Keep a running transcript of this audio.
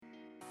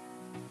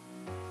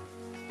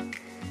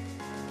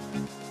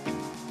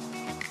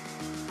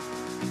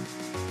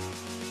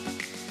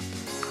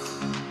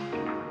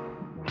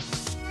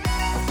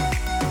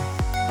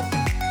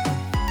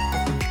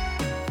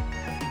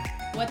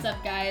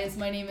guys,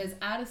 my name is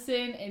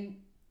Addison, and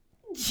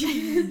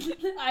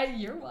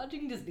you're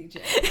watching Disney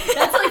Channel.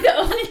 That's like the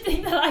only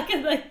thing that I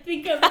can like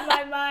think of in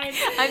my mind.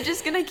 I'm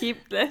just gonna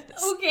keep this.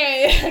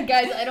 Okay,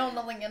 guys, I don't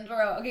know the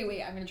intro. Okay,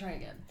 wait, I'm gonna try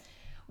again.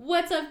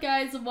 What's up,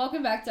 guys?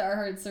 Welcome back to Our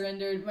Hearts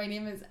Surrendered. My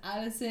name is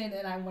Addison,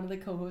 and I'm one of the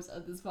co-hosts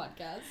of this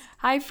podcast.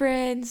 Hi,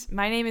 friends.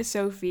 My name is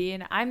Sophie,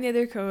 and I'm the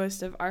other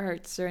co-host of Our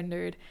Hearts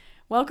Surrendered.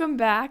 Welcome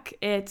back.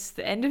 It's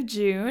the end of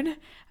June.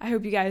 I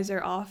hope you guys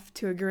are off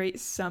to a great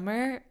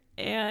summer.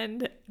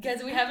 And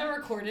guys, we haven't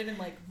recorded in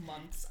like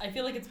months. I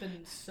feel like it's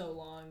been so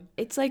long.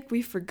 It's like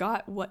we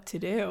forgot what to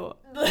do.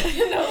 No,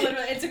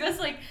 literally. It took us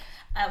like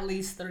at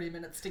least 30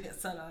 minutes to get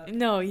set up.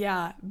 No,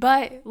 yeah.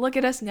 But look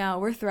at us now.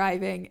 We're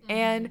thriving. Mm-hmm.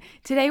 And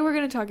today we're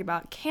going to talk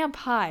about camp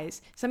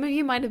highs. Some of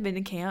you might have been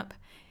to camp.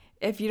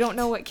 If you don't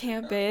know what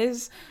camp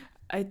is,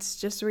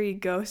 it's just where you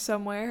go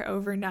somewhere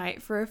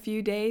overnight for a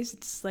few days.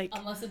 It's like...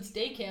 Unless it's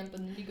day camp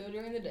and you go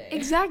during the day.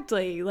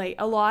 Exactly. Like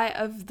a lot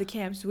of the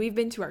camps we've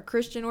been to are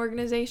Christian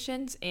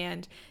organizations,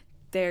 and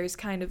there's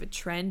kind of a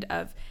trend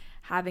of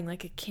having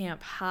like a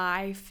camp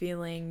high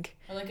feeling.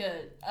 Or like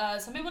a...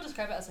 some people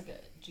describe it as like a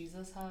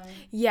Jesus high.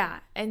 Yeah.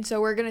 And so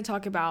we're going to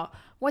talk about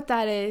what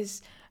that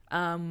is,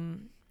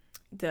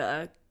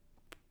 the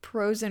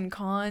pros and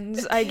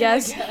cons, I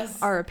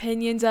guess. Our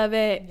opinions of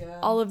it,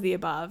 all of the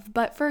above.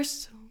 But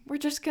first... we're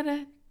just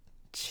gonna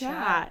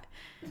chat.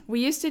 We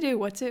used to do,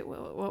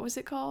 what was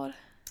it called?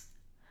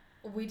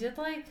 We did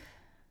like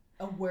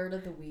a word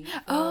of the week.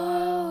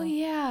 Oh,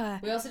 yeah.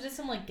 We also did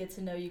some like get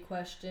to know you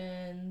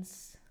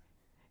questions.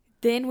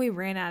 Then we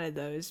ran out of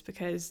those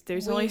because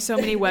there's only so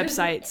many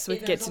websites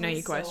with get to know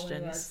you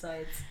questions.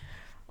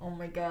 Oh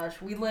my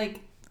gosh. We like,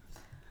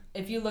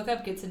 if you look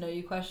up get to know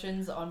you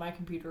questions on my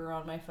computer or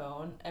on my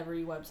phone,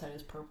 every website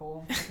is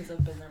purple because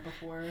I've been there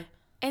before.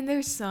 And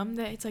there's some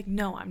that it's like,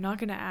 no, I'm not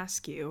going to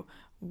ask you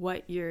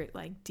what your,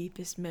 like,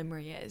 deepest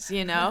memory is,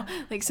 you know?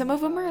 Like, some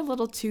of them are a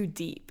little too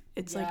deep.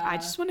 It's like, I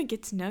just want to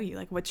get to know you.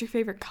 Like, what's your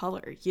favorite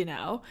color, you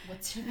know?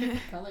 What's your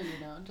favorite color,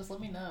 you know? Just let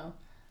me know.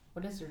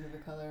 What is your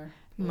favorite color?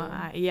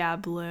 Blue.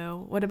 Blue.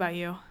 What about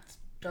you? It's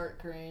dark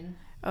green.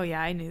 Oh,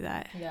 yeah, I knew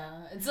that. Yeah.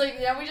 It's like,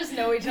 we just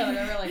know each other.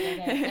 We're like,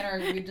 okay.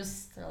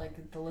 They're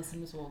like, the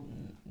listeners will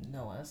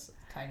know us,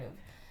 kind of.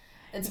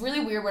 It's really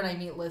weird when I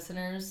meet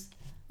listeners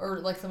or,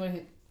 like, someone who...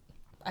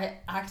 I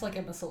act like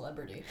I'm a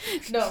celebrity.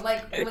 No,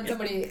 like when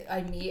somebody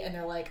I meet and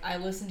they're like, I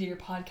listen to your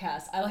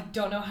podcast, I like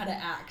don't know how to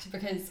act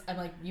because I'm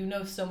like, you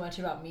know so much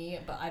about me,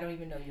 but I don't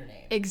even know your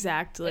name.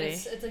 Exactly.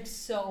 It's like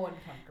so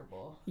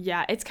uncomfortable.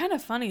 Yeah, it's kind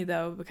of funny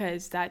though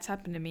because that's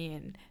happened to me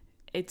and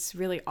it's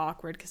really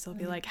awkward because they'll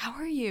be like, how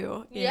are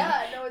you? You're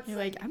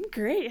like, I'm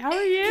great. How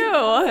are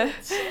you?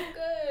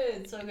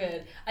 It's so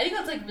good. I think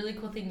that's like a really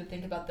cool thing to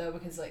think about though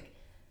because like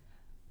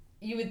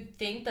you would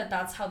think that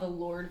that's how the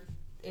Lord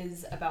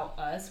is about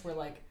us. We're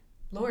like,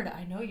 Lord,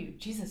 I know you.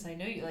 Jesus, I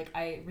know you. Like,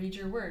 I read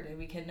your word and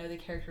we can know the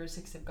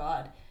characteristics of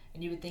God.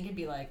 And you would think it'd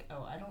be like,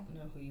 oh, I don't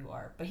know who you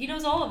are. But he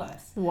knows all of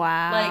us.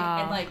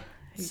 Wow. Like,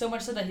 so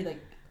much so that he,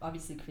 like,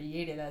 obviously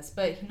created us.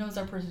 But he knows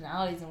our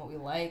personalities and what we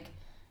like.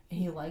 And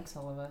he likes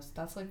all of us.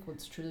 That's, like,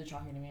 what's truly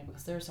shocking to me.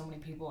 Because there are so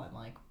many people I'm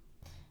like,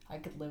 I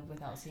could live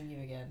without seeing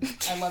you again.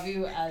 I love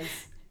you as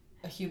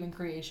a human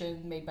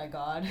creation made by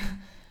God.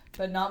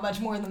 But not much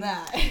more than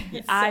that.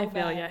 I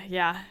feel you.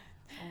 Yeah.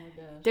 Oh my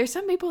gosh. There's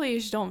some people that you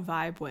just don't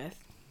vibe with.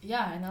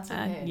 Yeah, and that's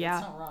okay.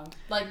 That's not wrong.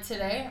 Like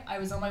today, I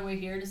was on my way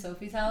here to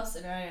Sophie's house,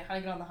 and I had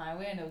to get on the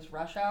highway, and it was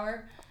rush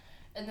hour.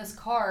 And this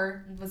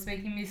car was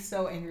making me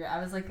so angry.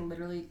 I was like,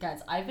 literally,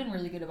 guys, I've been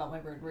really good about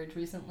my road rage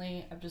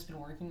recently. I've just been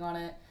working on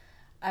it.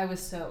 I was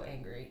so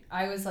angry.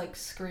 I was like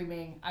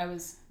screaming. I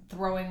was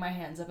throwing my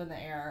hands up in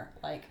the air,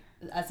 like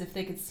as if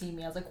they could see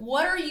me. I was like,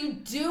 what are you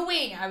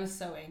doing? I was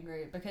so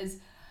angry because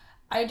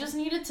I just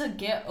needed to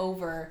get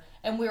over,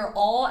 and we were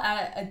all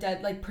at a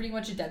dead, like pretty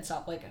much a dead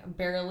stop, like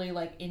barely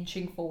like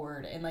inching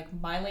forward, and like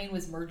my lane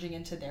was merging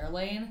into their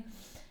lane,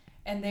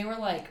 and they were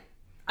like,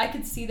 I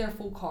could see their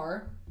full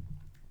car,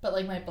 but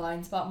like my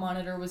blind spot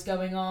monitor was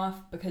going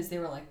off because they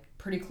were like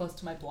pretty close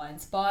to my blind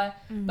spot,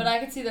 but I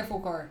could see their full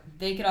car.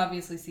 They could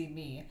obviously see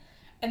me,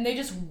 and they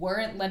just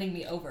weren't letting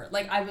me over.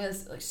 Like I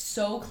was like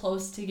so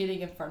close to getting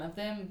in front of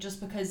them just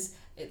because.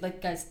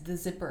 Like, guys, the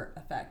zipper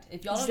effect.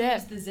 If y'all don't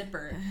use the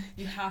zipper,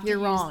 you have to use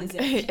wrong.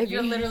 the zipper.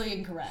 You're literally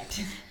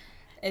incorrect.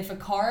 If a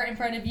car in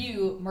front of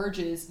you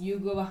merges, you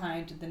go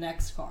behind the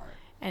next car.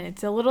 And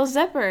it's a little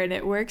zipper, and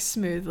it works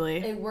smoothly.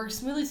 It works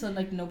smoothly, so,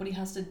 like, nobody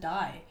has to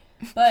die.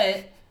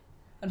 But,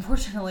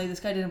 unfortunately, this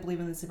guy didn't believe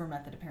in the zipper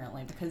method,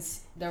 apparently,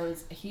 because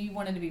he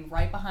wanted to be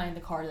right behind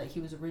the car that he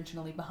was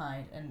originally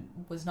behind and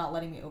was not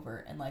letting me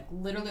over and, like,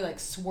 literally, like,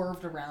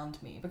 swerved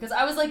around me. Because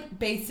I was, like,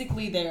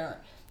 basically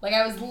there. Like,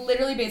 I was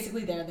literally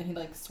basically there, and then he,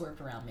 like,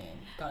 swerved around me and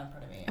got in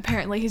front of me.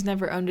 Apparently, he's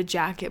never owned a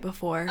jacket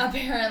before.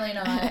 Apparently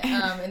not.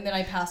 And then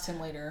I passed him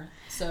later.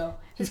 So,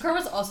 his car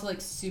was also, like,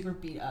 super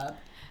beat up.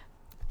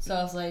 So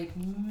I was like,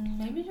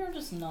 maybe you're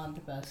just not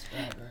the best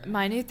driver.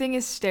 My new thing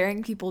is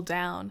staring people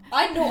down.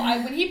 I know.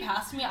 When he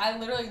passed me, I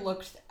literally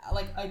looked,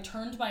 like, I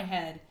turned my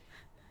head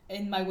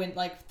in my window,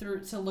 like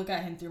to look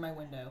at him through my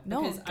window.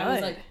 No, because good. I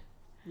was like,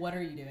 what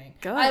are you doing?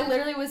 Good. I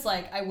literally was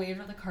like, I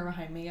waved at the car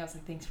behind me. I was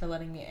like, thanks for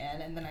letting me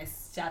in. And then I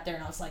sat there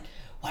and I was like,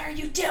 what are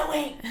you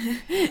doing?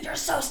 You're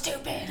so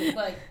stupid.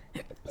 Like,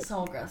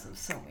 so aggressive,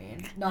 so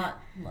mean. Not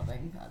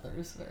loving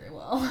others very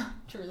well,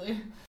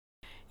 truly.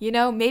 You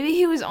know, maybe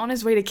he was on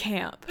his way to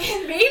camp.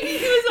 Maybe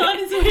he was on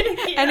his way to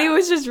camp. And he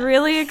was just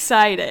really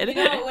excited. You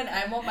know, when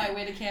I'm on my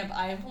way to camp,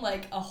 I'm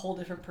like a whole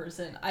different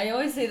person. I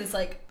always say this,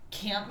 like,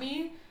 camp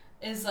me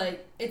is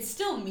like, it's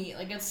still me.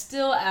 Like, it's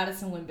still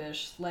Addison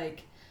Wimbish.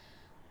 Like,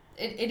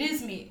 it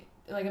is me.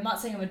 Like, I'm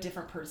not saying I'm a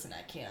different person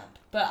at camp,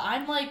 but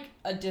I'm like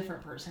a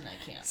different person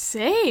at camp.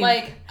 Same.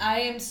 Like,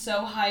 I am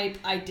so hyped.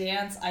 I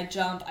dance, I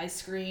jump, I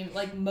scream.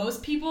 Like,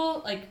 most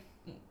people, like,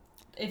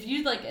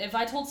 if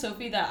I told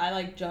Sophie that I,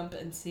 like, jump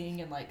and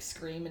sing and, like,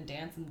 scream and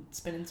dance and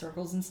spin in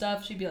circles and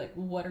stuff, she'd be like,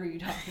 what are you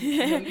talking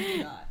about? No, you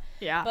do not.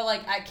 Yeah. But,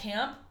 like, at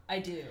camp, I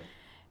do.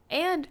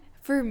 And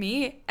for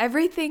me,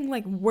 everything,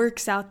 like,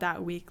 works out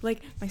that week.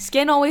 Like, my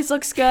skin always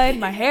looks good.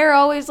 My hair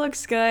always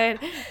looks good.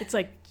 It's,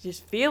 like,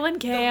 just feeling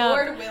camp.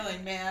 The Lord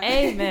willing, man.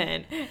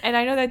 Amen. And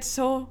I know that's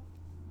so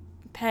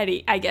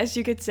petty, I guess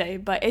you could say,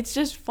 but it's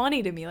just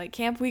funny to me. Like,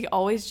 camp week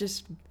always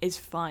just is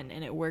fun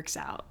and it works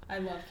out. I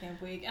love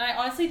camp week. And I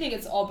honestly think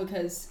it's all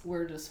because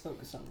we're just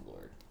focused on the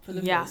Lord for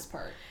the most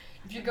part.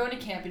 If you're going to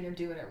camp and you're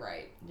doing it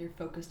right, you're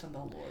focused on the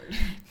Lord.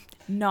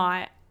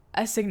 Not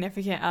a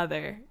significant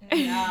other.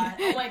 Yeah.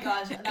 Oh my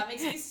gosh. That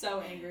makes me so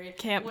angry.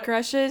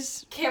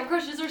 Crushes? Camp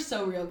crushes are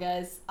so real,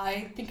 guys.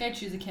 I think I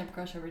choose a camp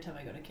crush every time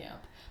I go to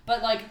camp.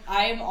 But, like,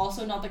 I'm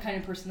also not the kind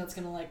of person that's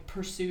going to, like,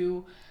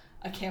 pursue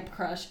a camp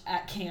crush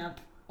at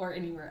camp or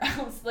anywhere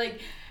else.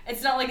 Like,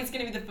 it's not like it's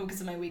going to be the focus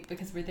of my week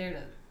because we're there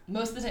to...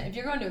 Most of the time, if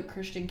you're going to a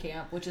Christian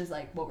camp, which is,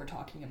 like, what we're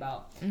talking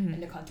about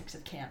in the context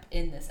of camp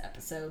in this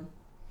episode,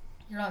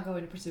 you're not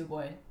going to pursue a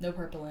boy. No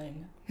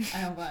purpling.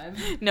 I don't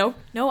vibe.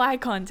 No eye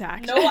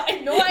contact. No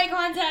eye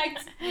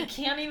contact. You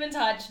can't even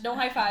touch. No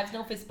high fives.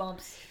 No fist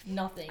bumps.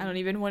 Nothing. I don't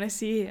even want to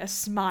see a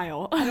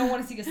smile. I don't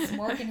want to see a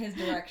smirk in his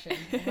direction.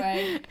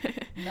 Right?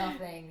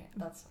 Nothing.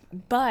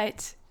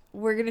 But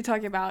we're going to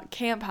talk about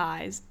camp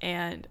highs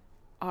and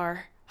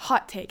our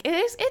hot take.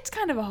 It's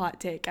kind of a hot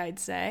take, I'd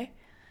say.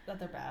 That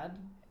they're bad?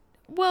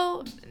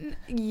 Well,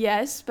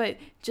 yes, but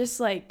just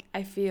like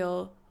I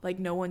feel like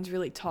no one's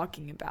really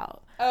talking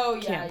about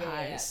camp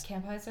highs.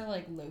 Camp highs are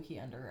like low-key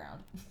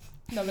underground.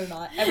 No, they're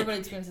not. Everybody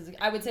experiences it.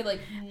 I would say like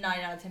 9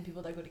 out of 10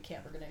 people that go to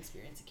camp are going to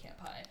experience a camp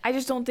high. I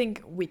just don't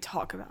think we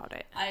talk about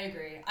it. I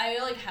agree. I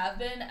like have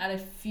been at a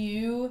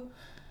few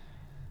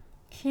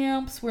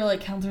camps where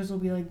like counselors will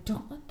be like,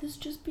 don't let this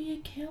just be a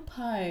camp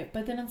high.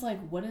 But then it's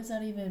like, what does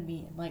that even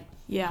mean? Like,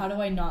 how do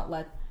I not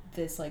let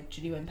this like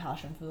genuine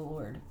passion for the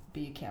Lord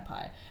be a camp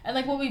high? And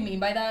like what we mean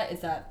by that is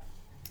that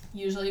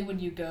usually when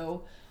you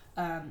go,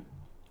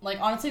 like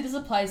honestly this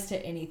applies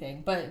to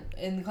anything, but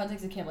in the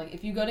context of camp, like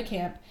if you go to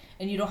camp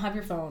and you don't have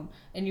your phone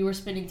and you are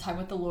spending time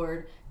with the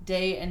Lord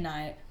day and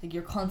night, like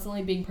you're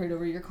constantly being prayed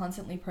over, you're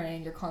constantly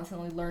praying, you're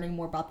constantly learning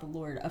more about the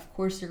Lord, of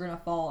course you're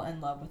gonna fall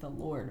in love with the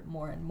Lord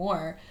more and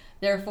more.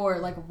 Therefore,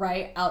 like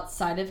right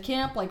outside of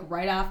camp, like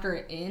right after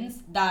it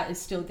ends, that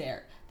is still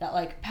there, that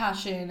like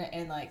passion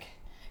and like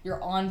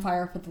you're on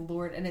fire for the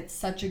Lord, and it's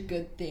such a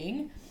good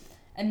thing.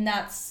 And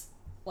that's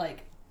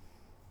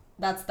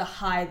the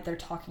high they're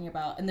talking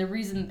about. And the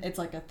reason it's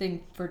like a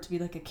thing for it to be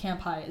like a camp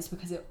high is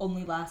because it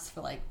only lasts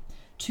for like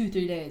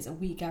 2-3 days, a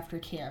week after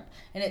camp,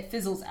 and it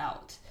fizzles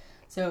out.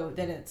 So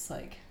then it's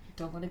like,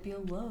 don't let it be a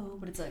low,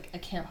 but it's like a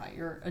camp high.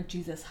 You're a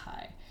Jesus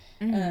high.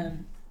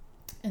 Mm-hmm.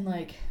 And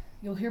like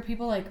you'll hear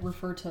people like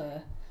refer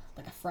to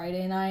like a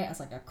Friday night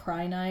as like a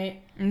cry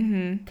night,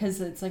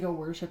 because it's like a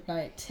worship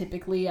night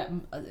typically at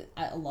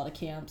a lot of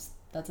camps.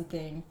 That's a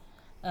thing.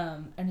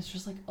 And it's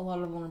just like a lot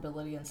of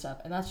vulnerability and stuff,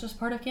 and that's just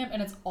part of camp,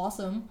 and it's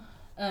awesome.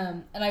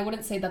 And I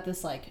wouldn't say that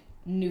this like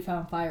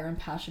newfound fire and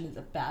passion is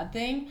a bad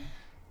thing,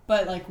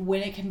 but like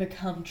when it can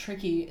become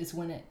tricky is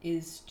when it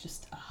is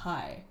just a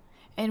high,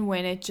 and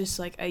when it's just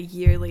like a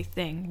yearly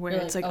thing where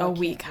it's like a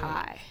week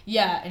high.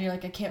 Yeah, and you're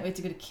like, I can't wait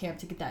to go to camp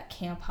to get that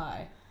camp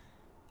high.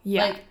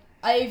 Yeah, like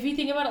if you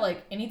think about it,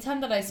 like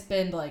anytime that I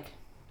spend like,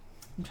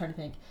 I'm trying to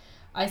think,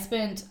 I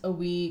spent a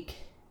week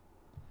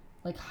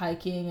like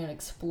hiking and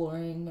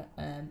exploring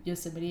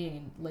Yosemite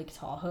and Lake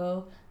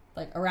Tahoe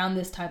like around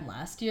this time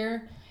last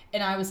year,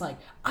 and I was like,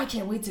 I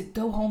can't wait to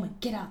go home and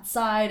get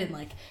outside and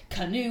like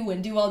canoe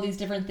and do all these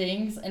different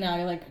things. And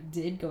I like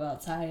did go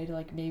outside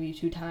like maybe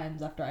 2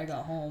 times after I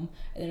got home,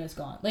 and then it was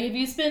gone. Like if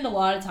you spend a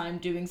lot of time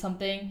doing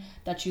something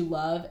that you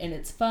love and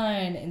it's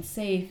fun and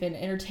safe and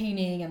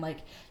entertaining and like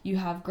you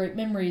have great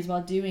memories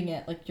while doing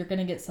it, like you're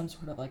gonna get some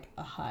sort of like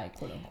a high,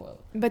 quote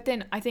unquote. But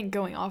then I think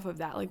going off of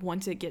that, like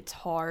once it gets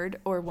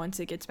hard or once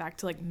it gets back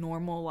to like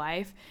normal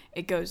life,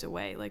 it goes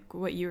away. Like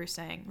what you were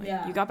saying,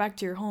 like you got back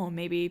to your home,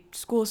 maybe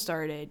school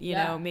started, you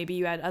know, maybe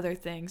you had other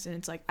things, and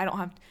it's like, I don't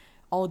have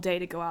all day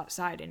to go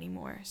outside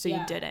anymore, so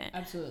you didn't.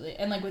 Absolutely.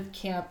 And like with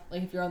camp,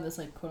 like if you're on this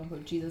like quote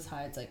unquote Jesus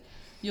high, it's like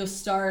you'll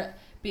start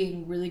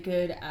being really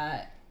good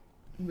at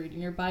reading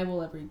your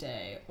Bible every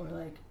day, or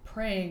like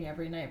praying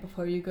every night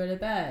before you go to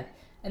bed.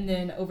 And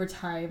then over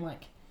time,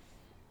 like,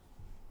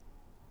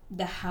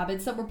 the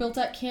habits that were built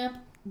at camp.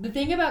 The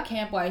thing about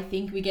camp why I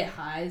think we get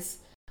highs,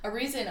 a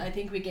reason I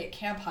think we get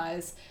camp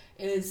highs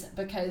is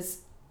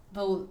because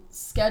the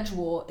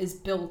schedule is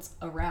built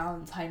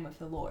around time with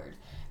the Lord.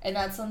 And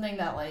that's something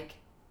that, like,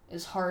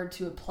 is hard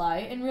to apply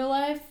in real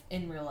life,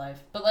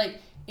 but,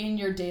 like, in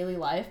your daily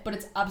life, but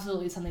it's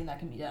absolutely something that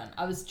can be done.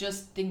 I was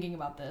just thinking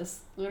about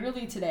this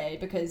literally today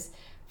because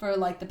for,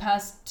 like, the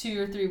past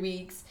 2 or 3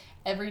 weeks,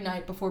 every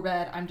night before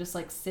bed, I'm just,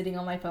 like, sitting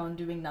on my phone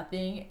doing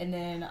nothing, and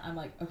then I'm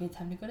like, okay,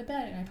 time to go to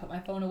bed, and I put my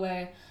phone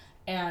away,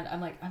 and I'm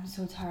like, I'm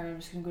so tired, I'm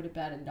just gonna go to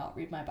bed and not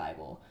read my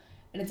Bible.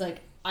 And it's like,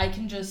 I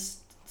can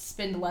just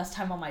spend less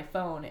time on my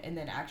phone and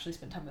then actually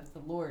spend time with the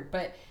Lord.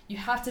 But you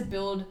have to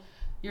build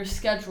your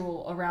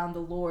schedule around the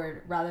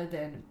Lord rather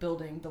than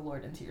building the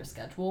Lord into your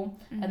schedule.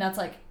 Mm-hmm. And that's,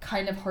 like,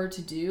 kind of hard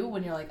to do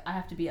when you're like, I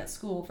have to be at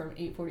school from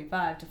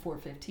 8:45 to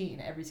 4:15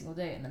 every single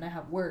day, and then I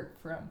have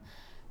work from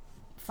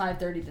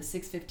 5:30 to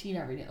 6:15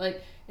 every day.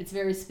 Like, it's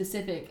very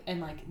specific, and,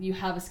 like, you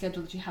have a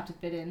schedule that you have to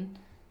fit in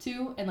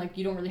to, and, like,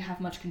 you don't really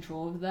have much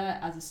control over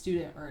that as a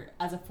student or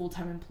as a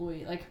full-time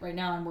employee. Like, right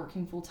now I'm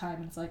working full-time,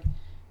 and it's like,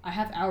 I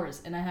have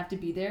hours, and I have to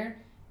be there,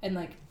 and,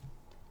 like,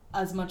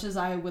 as much as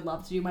I would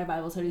love to do my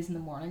Bible studies in the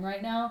morning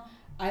right now,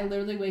 I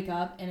literally wake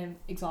up and am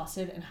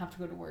exhausted and have to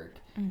go to work.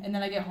 Mm-hmm. And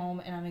then I get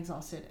home and I'm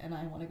exhausted and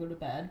I want to go to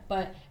bed.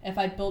 But if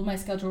I build my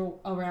schedule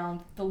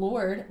around the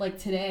Lord, like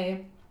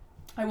today,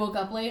 I woke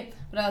up late,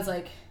 but I was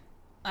like,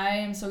 I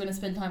am still going to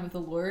spend time with the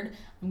Lord.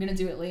 I'm going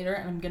to do it later,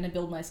 and I'm going to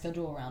build my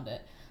schedule around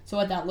it. So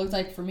what that looked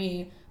like for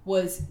me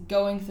was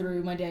going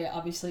through my day.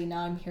 Obviously, now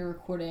I'm here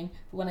recording.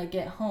 But when I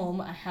get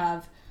home, I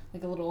have,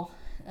 like, a little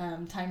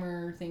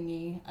timer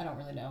thingy. I don't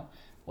really know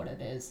what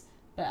it is,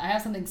 but I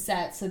have something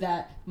set so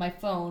that my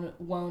phone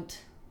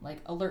won't,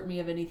 like, alert me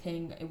of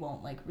anything. It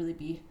won't, like, really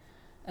be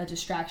a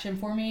distraction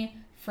for me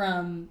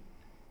from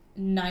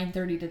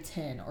 9:30 to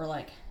 10 or,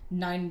 like,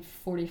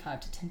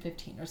 9:45 to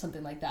 10:15 or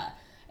something like that.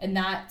 And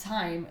that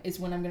time is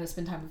when I'm going to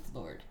spend time with the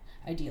Lord,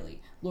 ideally.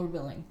 Lord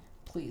willing,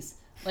 please.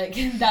 Like,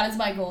 that is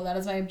my goal. That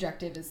is my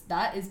objective.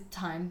 That is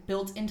time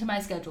built into my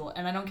schedule.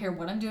 And I don't care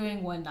what I'm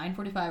doing when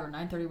 9:45 or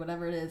 9:30,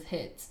 whatever it is,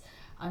 hits.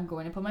 I'm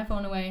going to put my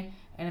phone away,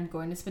 and I'm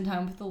going to spend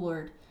time with the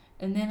Lord.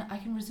 And then I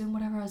can resume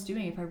whatever I was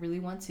doing if I really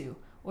want to.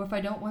 Or if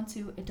I don't want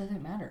to, it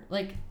doesn't matter.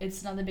 Like,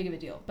 it's not that big of a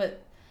deal.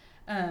 But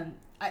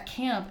at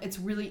camp, it's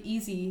really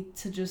easy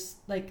to just,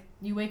 like,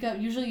 you wake up.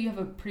 Usually you have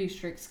a pretty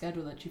strict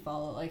schedule that you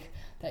follow, like,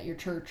 that your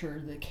church or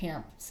the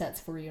camp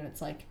sets for you. And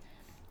it's like,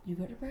 you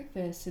go to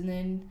breakfast, and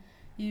then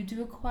you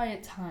do a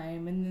quiet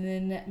time, and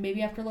then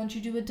maybe after lunch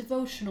you do a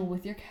devotional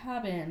with your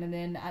cabin, and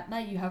then at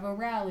night you have a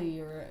rally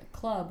or a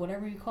club,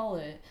 whatever you call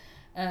it.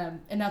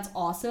 And that's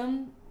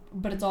awesome,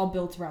 but it's all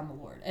built around the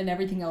Lord, and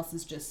everything else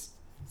is just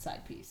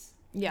side piece.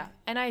 Yeah,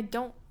 and I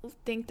don't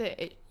think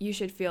that you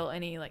should feel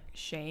any, like,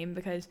 shame,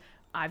 because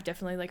I've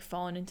definitely, like,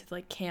 fallen into,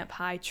 like, camp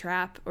high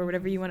trap or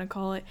whatever you want to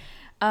call it.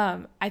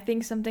 I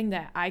think something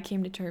that I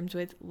came to terms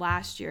with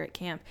last year at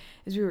camp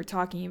is we were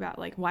talking about,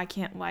 like, why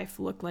can't life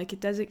look like it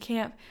does at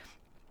camp?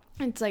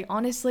 It's like,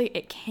 honestly,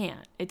 it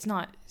can't. It's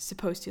not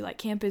supposed to. Like,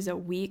 camp is a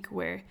week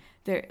where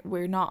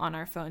we're not on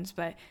our phones,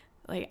 but,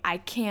 like, I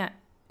can't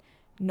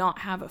not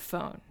have a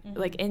phone. Mm-hmm.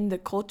 Like, in the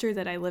culture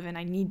that I live in,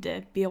 I need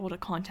to be able to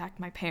contact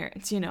my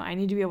parents, you know, I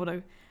need to be able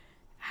to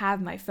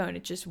have my phone.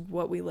 It's just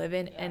what we live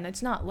in. Yeah. And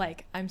it's not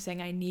like I'm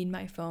saying I need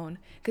my phone,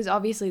 because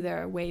obviously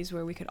there are ways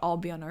where we could all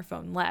be on our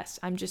phone less.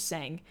 I'm just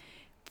saying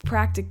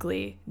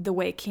practically the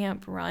way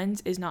camp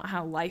runs is not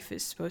how life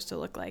is supposed to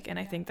look like. And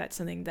I think that's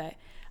something that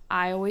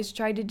I always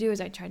tried to do, is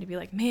I tried to be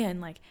like,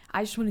 man, like,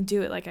 I just want to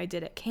do it like I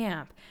did at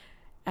camp.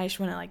 I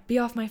just want to, like, be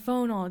off my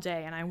phone all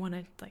day, and I want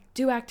to, like,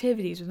 do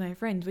activities with my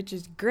friends, which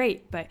is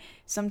great, but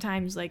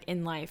sometimes, like,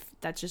 in life,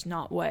 that's just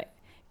not what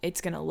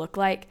it's going to look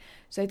like.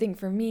 So I think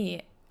for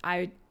me,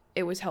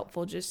 it was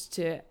helpful just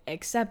to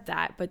accept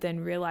that, but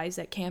then realize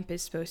that camp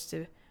is supposed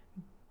to,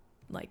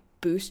 like,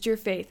 boost your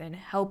faith and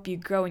help you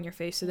grow in your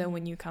faith, so then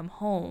when you come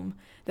home,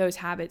 those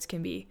habits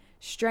can be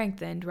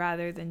strengthened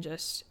rather than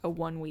just a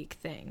 1 week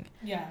thing.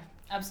 Yeah,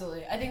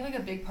 absolutely. I think, like,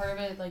 a big part of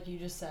it, like you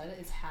just said,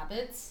 is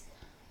habits.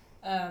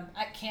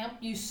 At camp,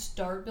 you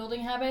start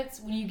building habits.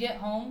 When you get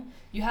home,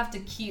 you have to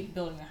keep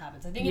building the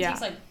habits. I think it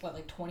takes,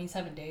 like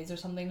 27 days or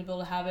something to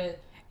build a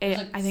habit.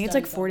 I think it's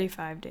like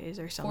 45 days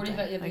or something.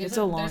 45, yeah, like, it's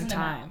a long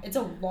time. It's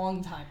a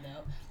long time,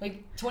 though.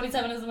 Like,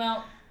 27 is the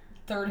amount,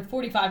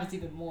 45 is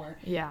even more.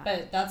 Yeah.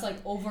 But that's, like,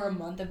 over a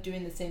month of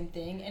doing the same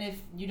thing. And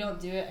if you don't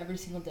do it every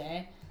single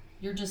day,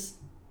 you're just,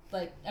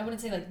 like, I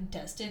wouldn't say, like,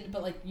 destined,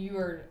 but, like, you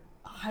are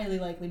highly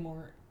likely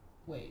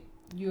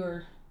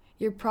You're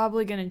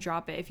probably going to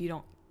drop it if you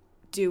don't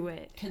do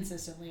it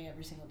consistently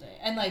every single day.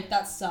 And, like,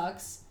 that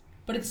sucks,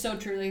 but it's so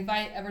true. Like, if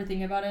I ever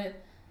think about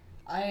it,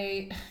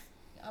 I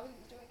was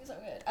doing so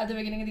good. At the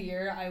beginning of the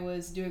year, I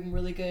was doing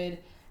really good,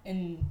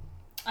 and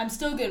I'm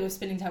still good with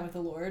spending time with the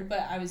Lord,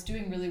 but I was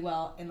doing really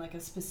well in, like, a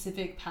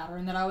specific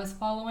pattern that I was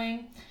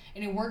following,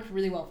 and it worked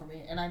really well for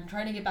me, and I'm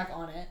trying to get back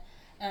on it.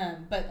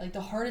 But like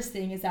the hardest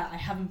thing is that I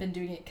haven't been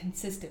doing it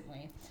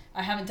consistently.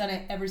 I haven't done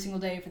it every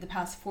single day for the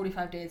past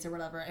 45 days or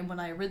whatever. And when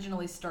I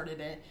originally started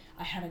it,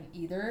 I hadn't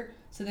either.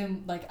 So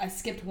then like I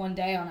skipped one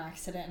day on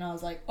accident and I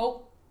was like,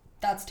 oh,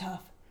 that's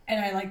tough. And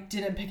I like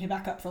didn't pick it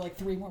back up for like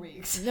 3 more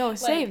weeks. No,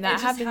 same. Like,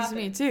 that happens to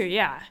me too.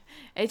 Yeah.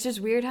 It's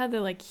just weird how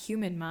the like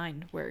human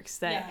mind works,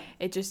 that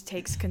it just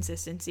takes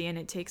consistency and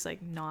it takes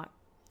like not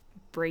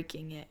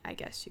breaking it, I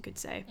guess you could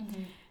say.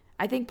 Mm-hmm.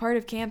 I think part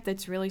of camp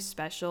that's really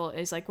special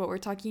is like what we're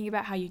talking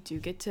about, how you do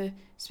get to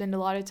spend a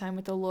lot of time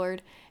with the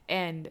Lord.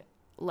 And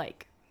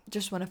like,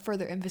 just want to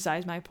further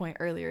emphasize my point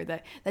earlier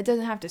that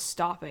doesn't have to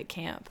stop at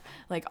camp.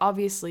 Like,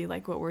 obviously,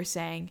 like what we're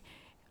saying,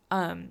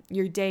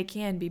 your day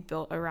can be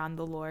built around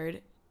the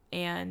Lord.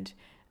 And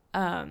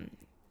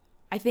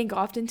I think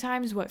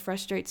oftentimes what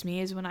frustrates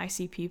me is when I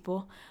see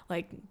people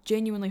like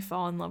genuinely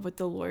fall in love with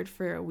the Lord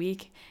for a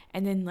week,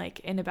 and then like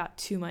in about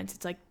 2 months,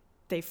 it's like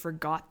they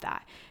forgot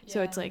that. Yeah.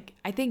 So it's like,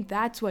 I think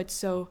that's what's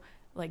so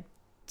like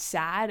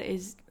sad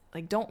is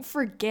like, don't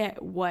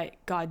forget what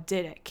God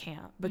did at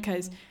camp,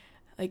 because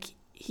like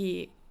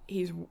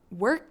he's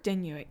worked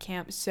in you at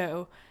camp.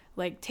 So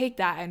like take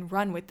that and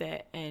run with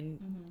it,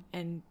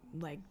 and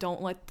like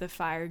don't let the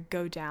fire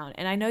go down.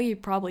 And I know you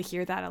probably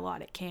hear that a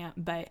lot at camp,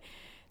 but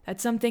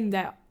that's something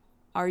that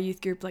our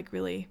youth group like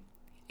really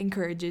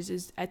encourages,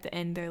 is at the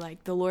end they're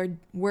like, the Lord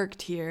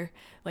worked here,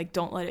 like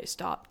don't let it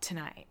stop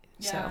tonight.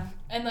 Yeah, so.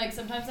 And like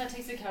sometimes that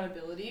takes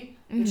accountability,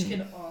 which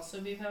can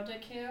also be found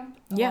at camp.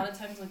 A lot of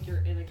times like you're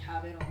in a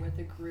cabin or with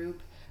a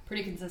group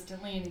pretty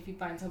consistently, and if you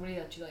find somebody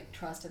that you like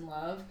trust and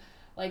love,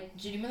 like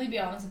genuinely be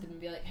honest with them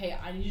and be like, hey,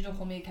 I need you to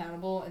hold me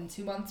accountable in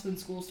 2 months when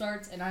school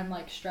starts and I'm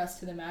like stressed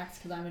to the max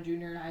because I'm a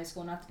junior in high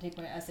school and I have to take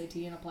my SAT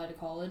and apply to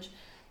college.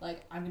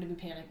 Like I'm gonna be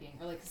panicking,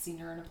 or like a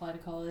senior and apply to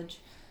college,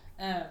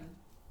 and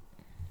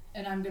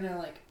I'm gonna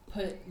like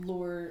put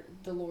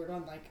the Lord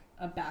on like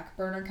a back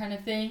burner kind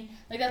of thing.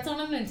 Like that's not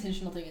an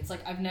intentional thing. It's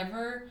like I've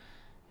never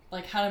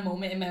like had a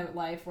moment in my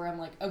life where I'm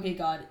like, okay,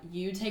 God,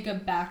 you take a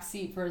back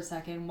seat for a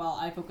second while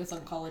I focus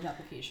on college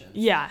applications.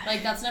 Yeah.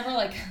 Like that's never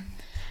like,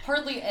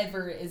 hardly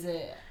ever is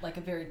it like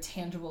a very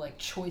tangible like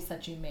choice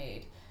that you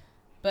made.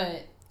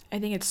 But I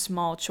think it's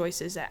small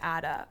choices that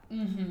add up.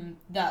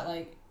 That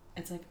like,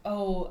 it's like,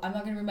 oh, I'm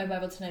not going to read my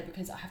Bible tonight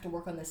because I have to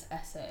work on this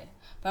essay,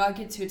 but I'll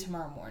get to it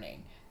tomorrow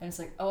morning. And it's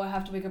like, oh, I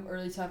have to wake up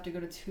early so I have to go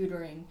to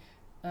tutoring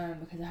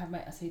because I have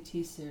my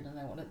SAT soon and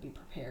I want to be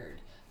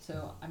prepared.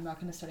 So I'm not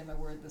going to study my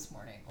word this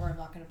morning, or I'm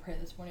not going to pray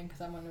this morning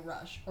because I'm in a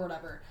rush or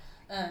whatever.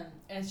 And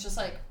it's just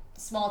like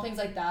small things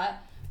like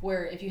that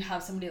where if you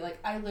have somebody like,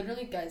 I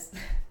literally, guys,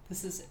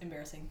 this is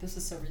embarrassing. This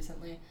is so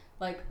recently.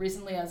 Like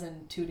recently as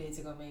in 2 days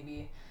ago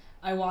maybe,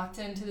 I walked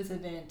into this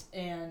event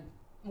and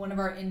one of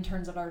our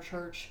interns at our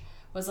church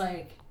was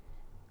like,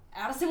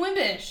 Addison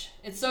Wimbish,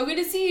 it's so good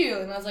to see you.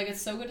 And I was like,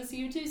 it's so good to see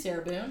you too,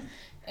 Sarah Boone.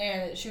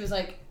 And she was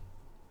like,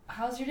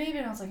 how's your day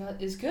been? I was like,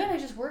 it's good. I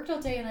just worked all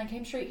day and I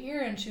came straight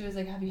here. And she was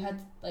like, have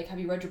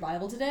you read your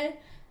Bible today?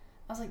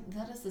 I was like,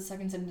 that is the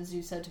second sentence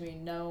you said to me.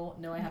 No,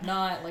 I have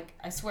not. Like,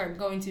 I swear I'm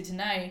going to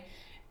tonight.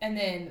 And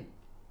then,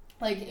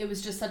 like, it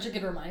was just such a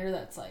good reminder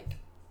that's like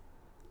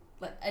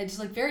it's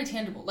like very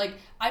tangible. Like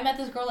I met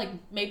this girl like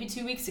maybe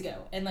 2 weeks ago,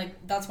 and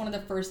like that's one of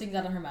the first things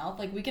out of her mouth.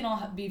 Like we can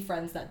all be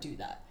friends that do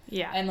that.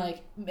 Yeah. And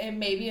like it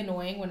may be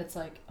annoying when it's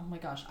like, oh my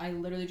gosh, I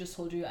literally just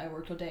told you I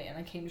worked all day and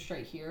I came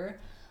straight here.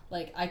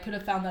 Like I could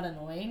have found that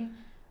annoying,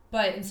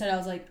 but instead I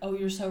was like, oh,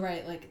 you're so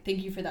right. Like thank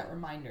you for that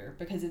reminder,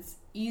 because it's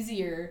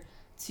easier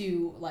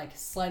to like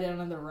slide it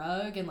under the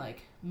rug and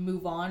like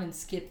move on and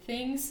skip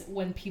things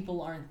when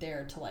people aren't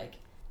there to like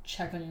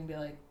check on you and be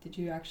like, did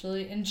you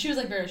actually? And she was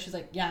like she's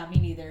like, yeah, me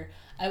neither.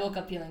 I woke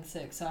up feeling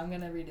sick, so I'm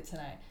gonna read it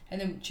tonight.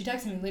 And then she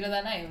texted me later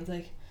that night and was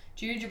like,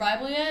 did you read your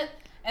Bible yet?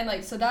 And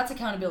like, so that's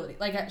accountability.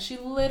 Like she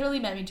literally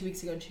met me 2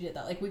 weeks ago and she did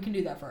that. Like we can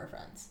do that for our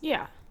friends.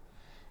 Yeah.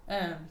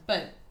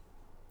 But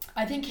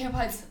I think Camp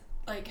High's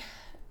like,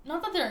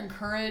 not that they're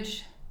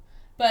encouraged,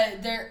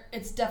 but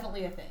it's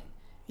definitely a thing.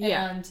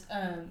 Yeah.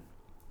 And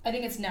I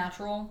think it's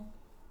natural,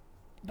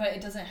 but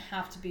it doesn't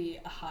have to be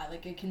a high.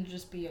 Like it can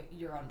just be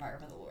you're on fire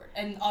for the Lord.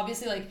 And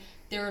obviously like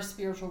there are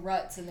spiritual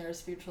ruts and there are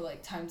spiritual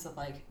like times of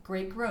like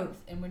great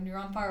growth, and when you're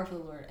on fire for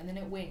the Lord and then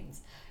it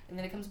wanes and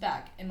then it comes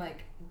back, and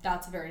like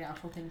that's a very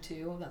natural thing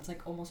too. That's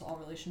like almost all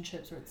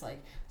relationships where it's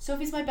like,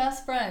 Sophie's my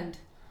best friend.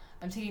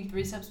 I'm taking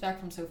 3 steps back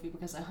from Sophie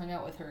because I hung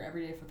out with her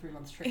every day for 3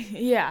 months straight.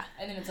 Yeah.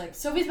 And then it's like,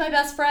 Sophie's my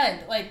best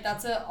friend. Like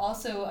that's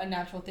also a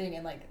natural thing,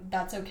 and like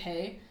that's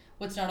okay.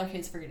 What's not okay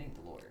is forgetting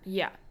the Lord.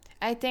 Yeah.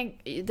 I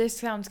think this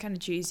sounds kind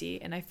of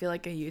cheesy, and I feel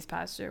like a youth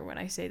pastor when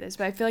I say this,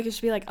 but I feel like it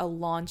should be like a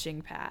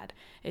launching pad.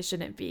 It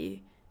shouldn't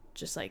be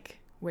just like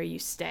where you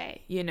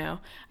stay, you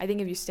know? I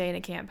think if you stay in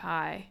a Camp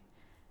High,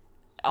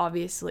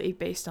 obviously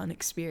based on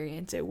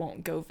experience, it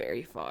won't go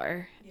very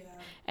far. Yeah.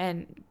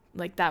 And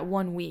like that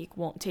 1 week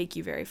won't take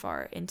you very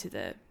far into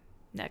the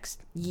next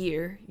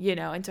year, you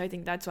know? And so I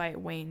think that's why it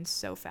wanes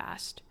so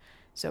fast,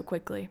 so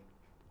quickly.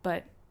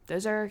 But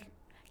those are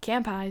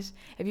Camp Highs.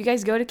 If you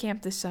guys go to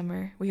camp this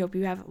summer, we hope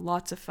you have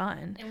lots of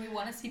fun. And we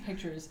want to see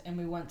pictures, and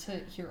we want to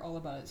hear all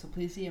about it. So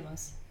please DM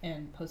us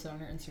and post it on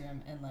our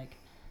Instagram and like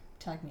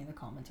tag me in the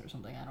comments or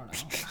something. I don't know.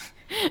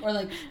 Or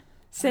like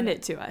send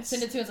it to us.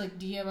 Send it to us, like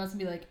DM us and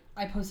be like,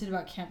 I posted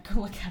about camp.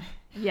 Go look at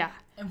it. Yeah.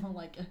 And we'll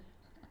like.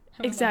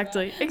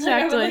 Exactly. Like,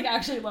 I would like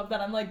actually love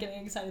that. I'm like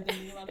getting excited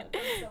thinking about it.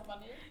 That's so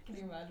funny. Can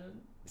you imagine?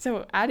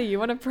 So Addie, you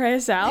want to pray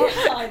us out?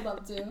 Yeah, I'd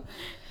love to.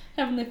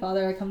 Heavenly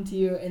Father, I come to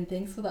you and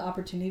thanks for the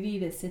opportunity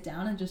to sit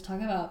down and just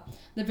talk about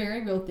the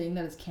very real thing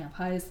that is Camp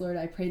Highs. Lord,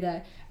 I pray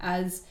that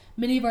as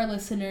many of our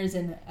listeners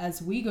and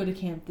as we go to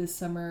camp this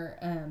summer,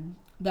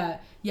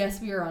 that yes,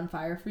 we are on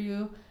fire for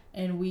you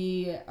and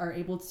we are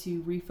able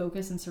to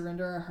refocus and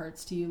surrender our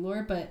hearts to you,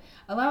 Lord, but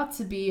allow it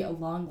to be a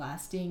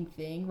long-lasting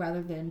thing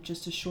rather than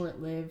just a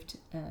short-lived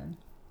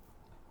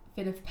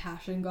fit of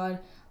passion, God.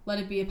 Let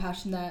it be a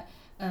passion that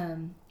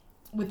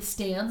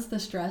withstands the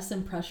stress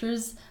and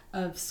pressures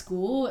of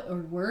school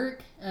or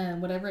work,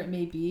 whatever it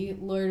may be.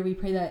 Lord, we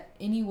pray that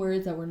any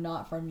words that were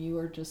not from you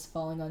are just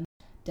falling on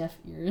deaf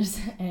ears,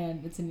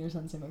 and it's in your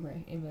son's name I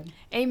pray. Amen.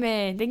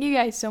 Amen. Thank you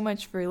guys so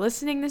much for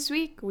listening this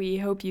week. We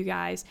hope you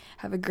guys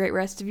have a great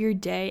rest of your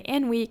day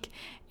and week.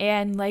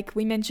 And like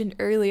we mentioned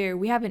earlier,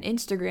 we have an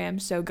Instagram,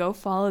 so go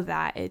follow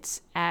that. It's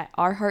at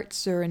Our Hearts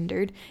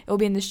Surrendered. It'll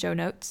be in the show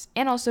notes.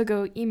 And also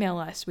go email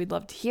us. We'd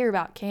love to hear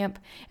about camp,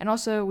 and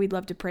also we'd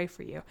love to pray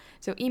for you.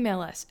 So email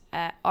us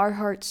at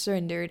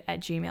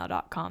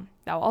ourheartsurrendered@gmail.com.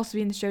 That will also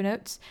be in the show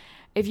notes.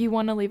 If you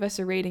want to leave us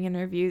a rating and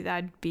review,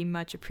 that'd be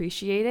much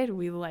appreciated.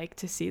 We like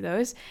to see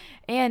those.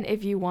 And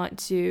if you want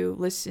to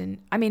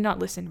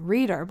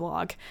read our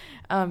blog,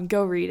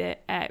 go read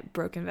it at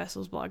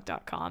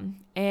brokenvesselsblog.com.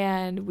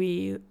 And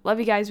we love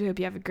you guys. We hope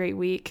you have a great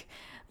week.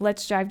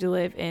 Let's strive to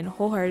live in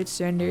wholehearted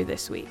surrender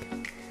this week.